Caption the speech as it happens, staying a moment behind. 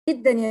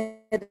جدا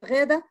يا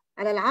غادة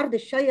على العرض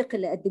الشيق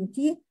اللي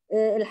قدمتيه.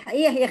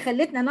 الحقيقة هي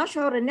خلتنا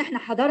نشعر ان احنا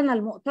حضرنا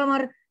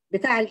المؤتمر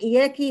بتاع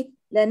الإياكي،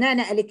 لأنها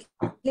نقلت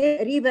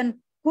تقريبا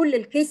كل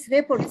الكيس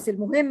ريبورتس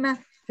المهمة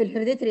في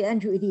الهيريديتري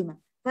انجيوديما.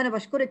 فأنا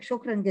بشكرك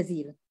شكرا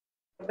جزيلا.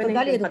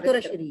 اتفضلي يا دكتورة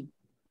شيرين.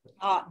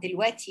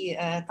 دلوقتي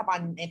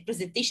طبعا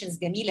برزنتيشنز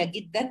جميلة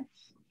جدا،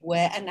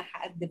 وأنا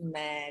هقدم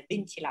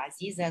بنتي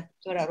العزيزة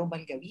دكتورة روبا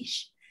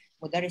الجويش،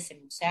 مدرس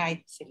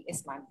المساعد في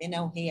القسم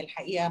عندنا، وهي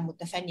الحقيقة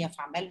متفانية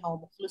في عملها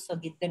ومخلصة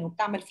جدا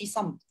وبتعمل فيه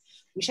صمت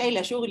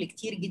وشايلة شغل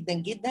كتير جدا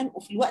جدا،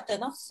 وفي الوقت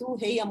نفسه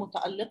هي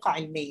متألقة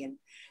علميا.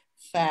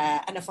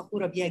 فأنا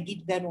فخورة بيها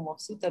جدا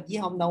ومبسوطة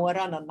بيها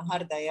ومنورانا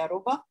النهاردة يا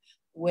روبا،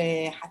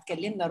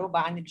 وهتكلمنا روبا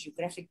عن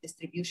الجيوغرافيك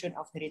ديستريبيوشن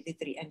اوف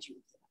هيريديتري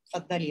انجيوديما.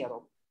 اتفضلي يا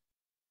روبا.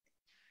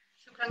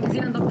 شكرا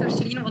جزيلا دكتور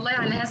شيرين والله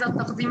على هذا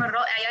التقديم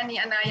الرائع،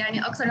 يعني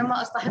انا اكثر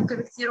مما استحق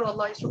بكثير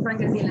والله، شكرا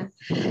جزيلا.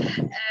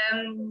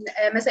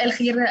 مساء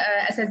الخير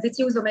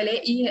اساتذتي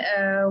وزملائي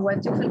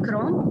والضيوف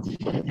الكرام.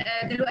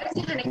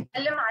 دلوقتي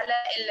هنتكلم على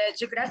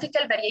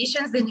الجيوغرافيكال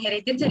فاريشنز ان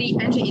هيريديتري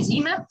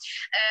انجيوديما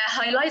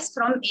هايلايتس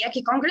فروم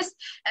اياكي كونجرس.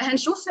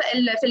 هنشوف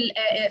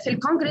في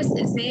الكونجرس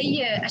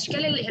ازاي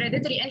اشكال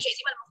الهيريديتري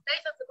انجيوديما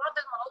المختلفه في بعض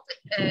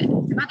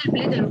المناطق في بعض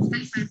البلاد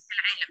المختلفه في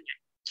العالم.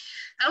 يعني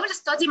أول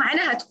استادي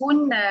معانا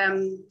هتكون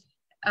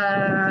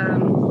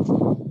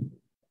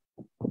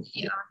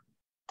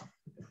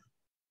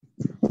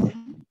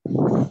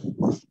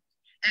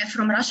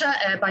from Russia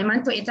by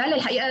Manto Ital.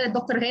 الحقيقة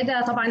الدكتور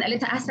غادة طبعا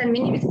قالتها أحسن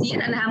مني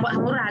بكتير، أنا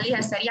همر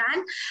عليها سريعا.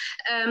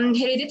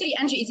 Hereditary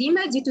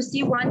angioedema due to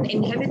C1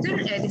 inhibitor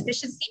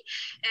deficiency,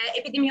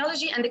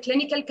 epidemiology and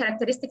clinical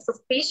characteristics of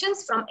patients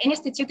from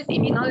Institute of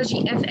Immunology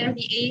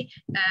FMBA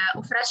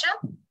of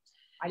Russia.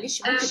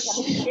 معلش ممكن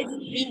تعملي شير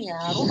سكرين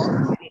يا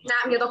روبا؟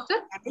 نعم يا دكتور.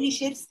 اعملي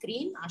شير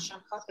سكرين عشان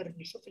خاطر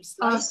نشوف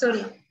السلايد.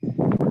 سوري.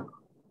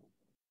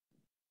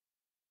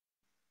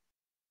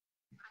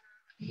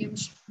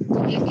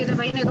 هي كده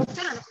باينه يا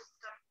دكتور؟ انا كنت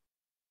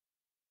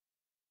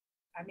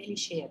اعملي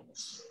شير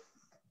بس.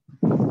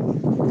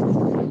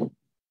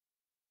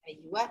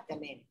 ايوه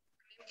تمام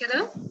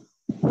كده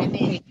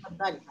تمام.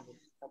 اتفضلي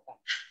حبيبتي اتفضلي.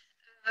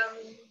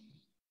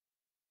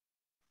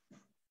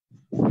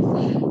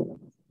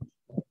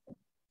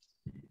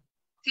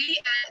 Okay,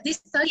 this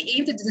study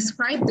aimed to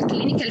describe the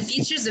clinical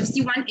features of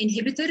C1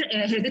 inhibitor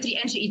hereditary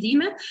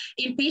angioedema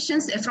in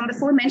patients from the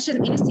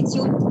aforementioned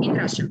institute in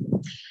Russia.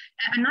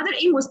 Another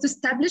aim was to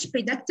establish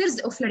predictors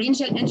of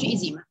laryngeal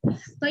angioedema.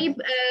 طيب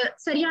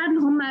سريعا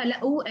هم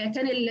لقوا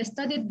كان ال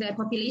studied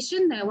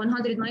population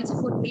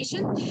 194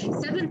 patients,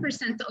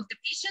 7% of the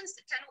patients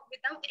كانوا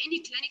without any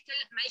clinical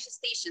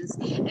manifestations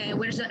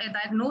were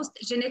diagnosed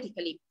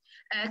genetically.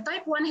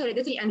 Type 1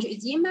 hereditary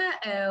angioedema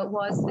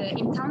was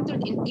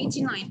encountered in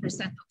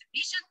 89% of the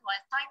patients,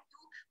 while type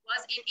 2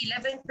 was in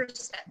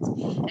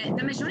 11%.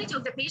 The majority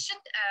of the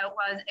patients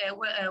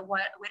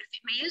were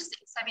females,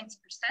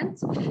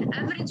 70%.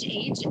 Average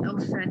age of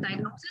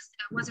diagnosis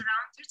was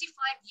around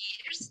 35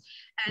 years,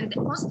 and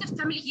positive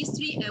family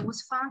history was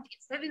found in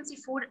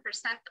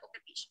 74% of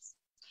the patients.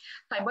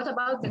 طيب what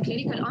about the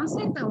clinical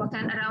onset؟ هو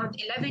كان around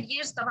 11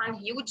 years، طبعا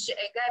huge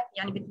gap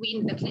يعني between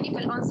the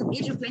clinical onset,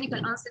 age of clinical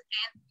onset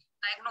and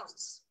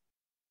diagnosis.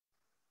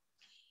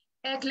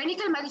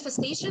 Clinical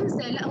manifestations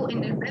لقوا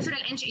ان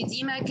peripheral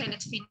angioedema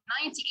كانت في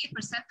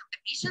 98% of the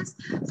patients,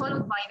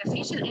 followed by the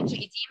facial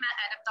angioedema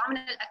and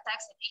abdominal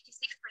attacks in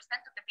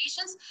 86% of the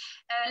patients.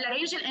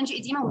 Laryngeal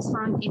angioedema was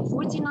found in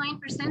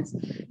 49%.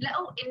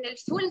 لقوا ان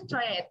الفول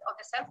triad of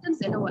the symptoms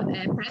اللي هو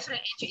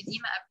peripheral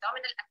angioedema,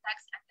 abdominal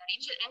attacks and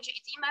laryngeal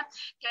angioedema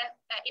كان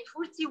in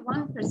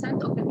 41%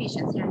 of the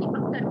patients، يعني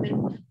اكثر من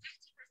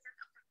 50%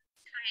 of the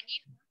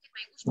العيانين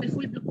ما يجوش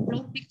بالفول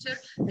بلوك بيكتشر،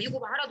 هيجوا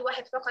بعرض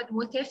واحد فقط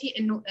وكافي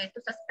انه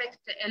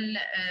تسسبكت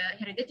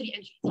الهيريديتري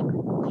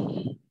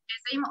انجيوديما.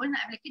 زي ما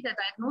قلنا قبل كده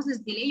diagnosis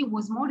delay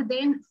was more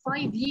than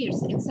 5 years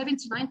in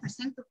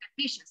 79% of the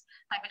patients.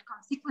 طيب ال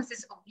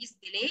consequences of this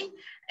delay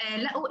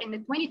لقوا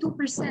ان 22%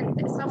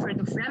 suffered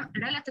of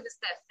relatives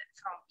death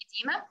from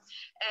edema,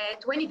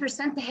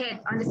 20% had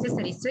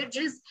unnecessary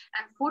surgeries,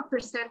 and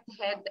 4%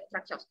 had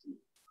tracheostomy.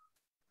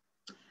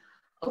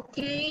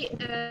 Okay,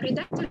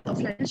 predictor of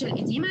laryngeal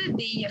edema,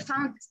 they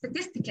found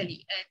statistically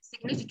a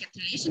significant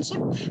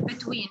relationship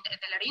between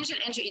the laryngeal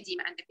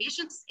angioedema and the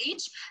patient's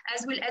age, as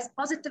well as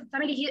positive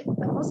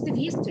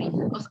history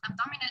of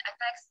abdominal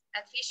attacks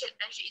and facial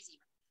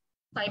angioedema.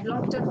 طيب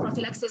long term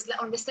prophylaxis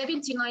لقوا ان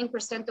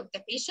 79% of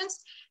the patients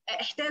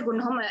احتاجوا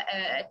ان هم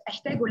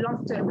احتاجوا long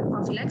term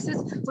prophylaxis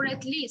for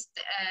at least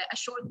a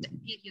short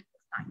period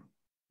of time.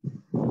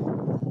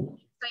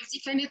 طيب دي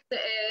كانت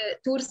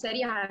تور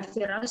سريعه في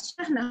رشا.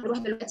 احنا هنروح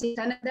دلوقتي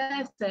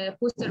كندا في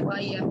بوستر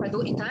باي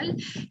بادو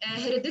ايتال.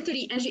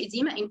 Hereditary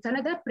angioedema in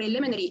Canada,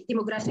 preliminary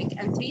demographic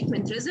and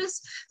treatment results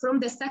from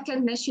the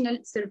second national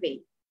survey.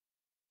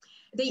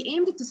 They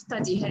aimed to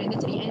study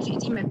hereditary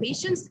angioedema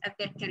patients and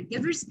their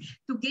caregivers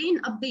to gain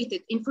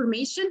updated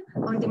information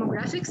on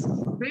demographics,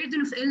 burden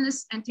of illness,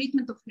 and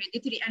treatment of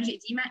hereditary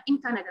angioedema in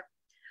Canada.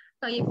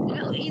 طيب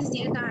لقوا ايه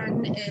زياده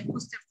عن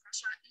بوستر في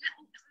رشا؟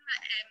 لقوا هم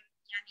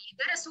يعني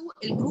درسوا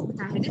الجروب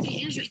بتاع hereditary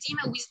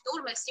angioedema with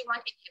normal C1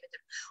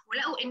 inhibitor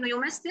ولقوا انه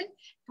يمثل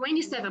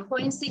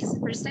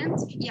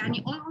 27.6%،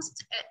 يعني almost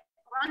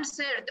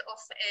 1/3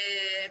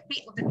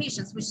 of the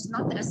patients, which is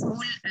not a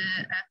small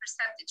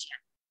percentage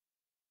يعني.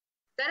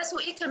 درسوا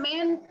ايه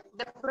كمان؟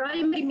 the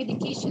primary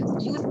medications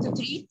used to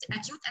treat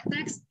acute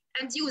attacks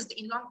and used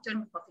in long-term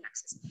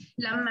prophylaxis.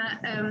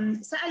 لما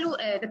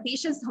سألوا the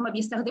patients هم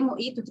بيستخدموا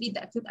ايه to treat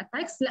the acute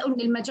attacks، لقوا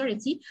ان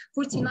الماجوريتي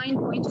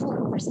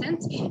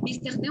 49.4%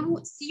 بيستخدموا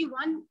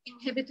C1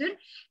 inhibitor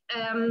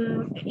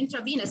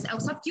intravenous او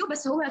subcu،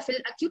 بس هو في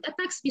الاكيوت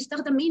attacks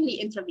بيستخدم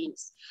mainly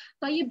intravenous.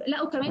 طيب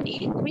لقوا كمان ايه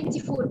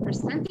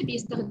 24%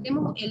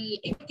 بيستخدموا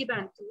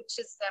الإيكتيبانت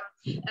which is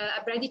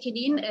a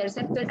bradykinin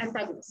receptor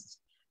antagonist.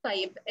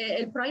 طيب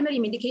البرايمري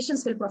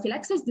ميديكيشنز في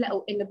البروفيلاكسيس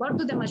لقوا ان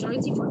برضه ده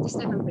ماجوريتي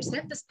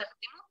 47%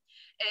 تستخدموا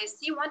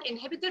C1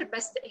 inhibitor،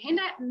 بس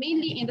هنا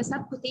mainly in the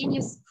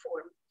subcutaneous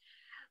form.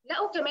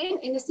 لقوا كمان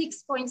ان 6.6%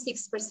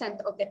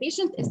 of the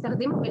patient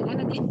استخدموا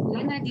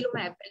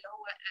الاناديلوماب اللي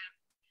هو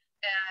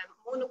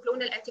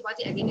monoclonal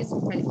antibody against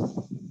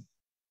mortality.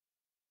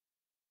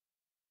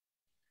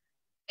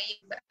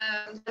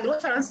 هنروح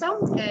فرنسا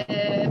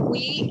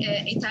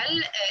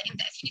وايتال in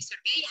the Athene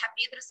survey حب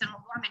يدرس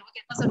الموضوع من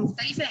وجهه نظر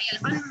مختلفه، هي ال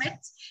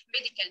unmet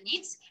medical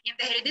needs in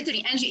the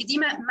hereditary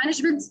angioedema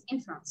management in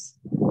France.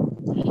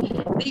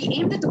 They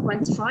aimed to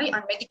quantify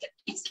unmet medical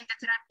needs in the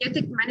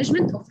therapeutic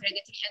management of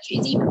hereditary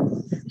angioedema.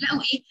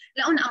 لقوا ايه؟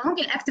 لقوا ان among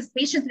the active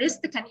patient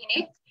list كان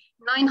هناك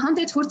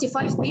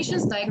 945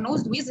 patients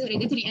diagnosed with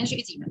hereditary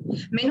angioedema.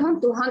 منهم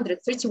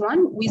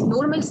 231 with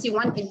normal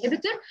C1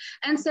 inhibitor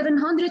and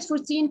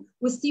 714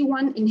 with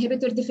C1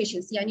 inhibitor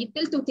deficiency، يعني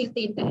تلت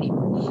وتلتين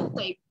تقريبا.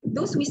 طيب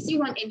those with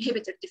C1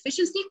 inhibitor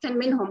deficiency كان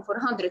منهم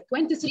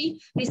 423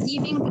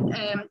 receiving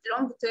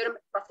long-term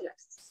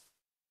prophylaxis.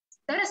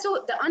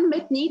 درسوا the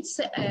unmet needs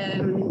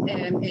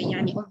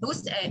يعني of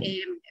those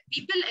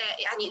people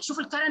يعني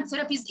شوفوا current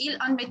therapies ايه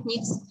unmet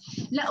needs.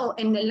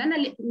 لقوا ان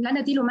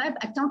الاناديلوماب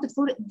accounted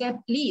for the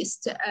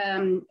least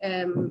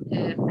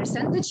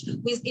percentage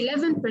with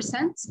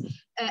 11%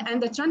 and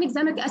the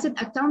tranexamic acid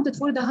accounted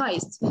for the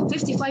highest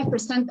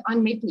 55%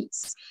 unmet needs,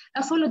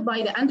 followed by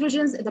the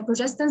androgens, the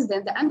progestins,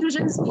 then the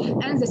androgens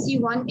and the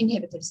C1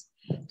 inhibitors.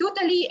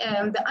 Totally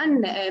the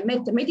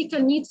unmet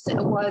medical needs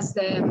was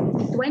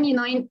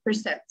 29%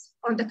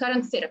 on the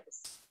current therapies.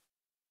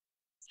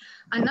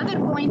 Another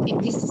point in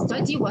this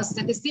study was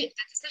the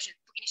decision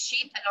to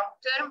initiate a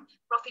long-term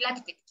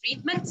prophylactic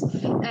treatment.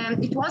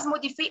 It was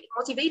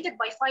motivated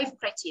by 5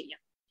 criteria.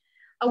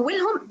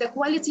 أولهم the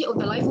quality of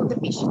the life of the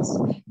patients,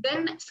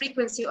 then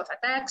frequency of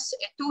attacks,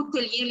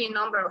 total yearly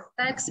number of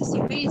attacks,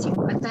 severity of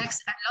attacks,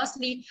 and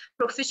lastly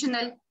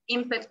professional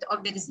impact of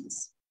the disease.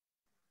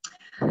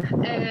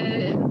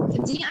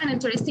 دي an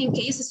interesting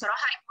case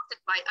الصراحة reported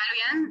by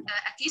Aloyan,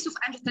 a case of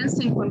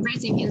angiotensin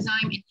converting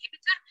enzyme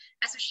inhibitor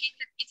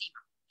associated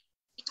edema.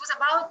 It was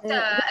about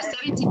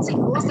 70.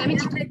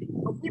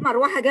 في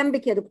مروحة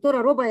جنبك يا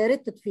دكتورة روبا، يا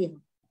ريت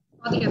تطفيها.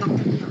 يا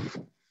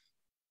دكتور.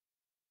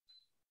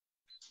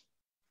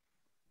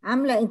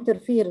 عاملة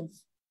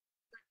interference.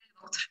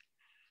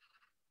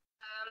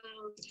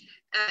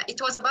 It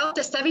was about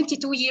a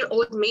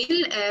 72-year-old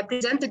male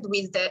presented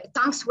with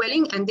tongue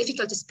swelling and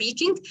difficulty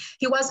speaking.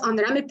 He was on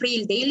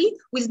ramipril daily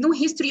with no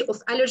history of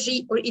allergy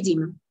or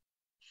edema.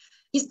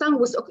 His tongue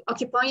was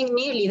occupying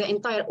nearly the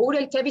entire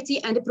oral cavity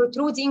and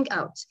protruding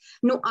out.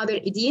 No other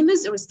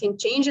edemas or skin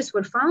changes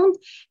were found.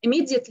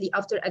 Immediately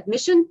after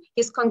admission,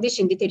 his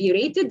condition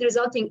deteriorated,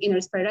 resulting in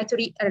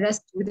respiratory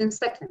arrest within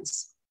seconds.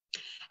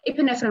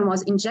 Epinephrine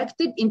was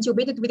injected,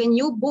 intubated with a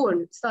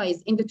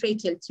newborn-sized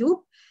endotracheal tube.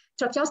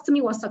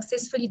 Tracheostomy was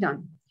successfully done.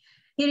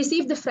 He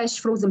received the fresh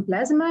frozen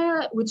plasma,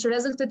 which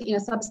resulted in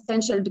a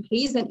substantial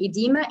decrease in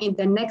edema in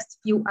the next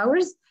few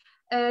hours.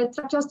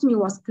 Tracheostomy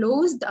was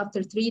closed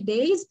after 3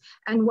 days,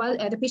 and while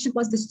the patient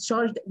was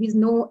discharged with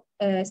no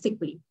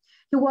sequelae.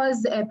 He was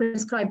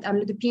prescribed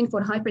amlodipine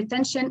for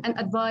hypertension and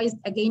advised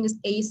against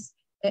ACE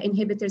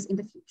inhibitors in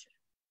the future.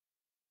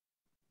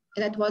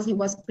 He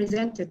was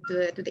presented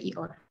to the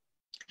ER.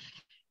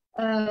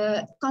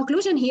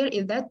 Conclusion here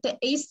is that the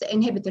ACE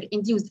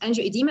inhibitor-induced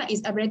angioedema is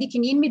a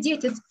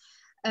bradykinin-mediated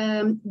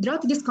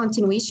drug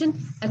discontinuation,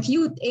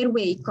 acute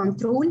airway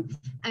control,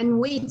 and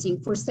waiting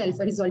for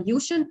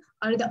self-resolution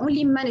are the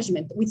only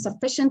management with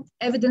sufficient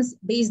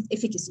evidence-based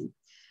efficacy.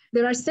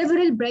 There are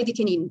several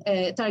bradykinin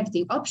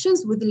targeting options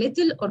with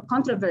little or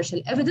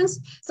controversial evidence,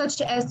 such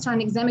as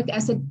tranexamic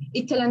acid,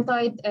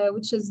 ecallantide,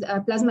 which is a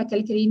plasma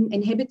kallikrein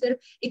inhibitor,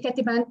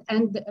 icatibant,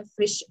 and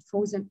fresh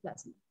frozen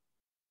plasma.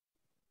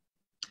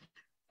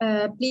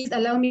 Please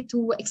allow me to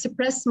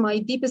express my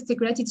deepest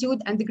gratitude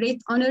and the great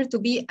honor to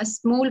be a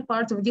small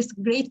part of this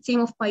great team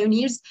of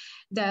pioneers,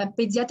 the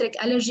Pediatric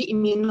Allergy,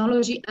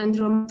 Immunology, and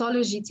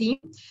Rheumatology team,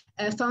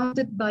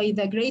 founded by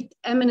the great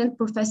eminent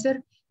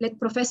professor,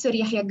 Professor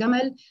Yahya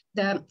Gamal,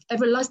 the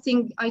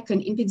everlasting icon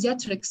in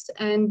pediatrics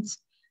and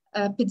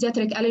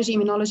pediatric allergy,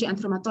 immunology, and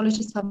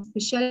rheumatology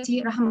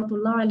subspecialty.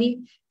 Rahmatullah Ali.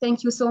 Thank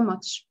you so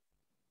much.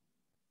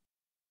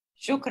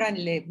 شكرا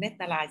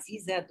لابنتنا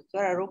العزيزه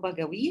دكتوره روبا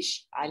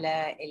جويش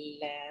على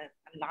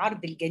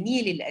العرض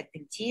الجميل اللي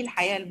قدمتيه.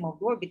 الحقيقه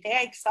الموضوع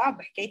بتاعك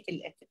صعب، حكايه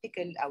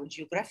الاتيبيكال او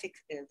الجيوغرافيك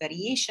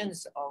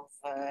فاريشنز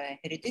اوف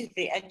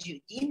هيريديتري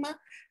انجيوديما،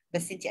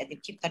 بس انت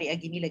قدمتيه بطريقه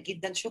جميله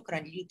جدا. شكرا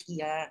ليكي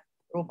يا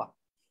روبا.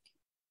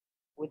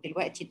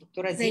 ودلوقتي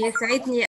الدكتوره زينب. يسعدني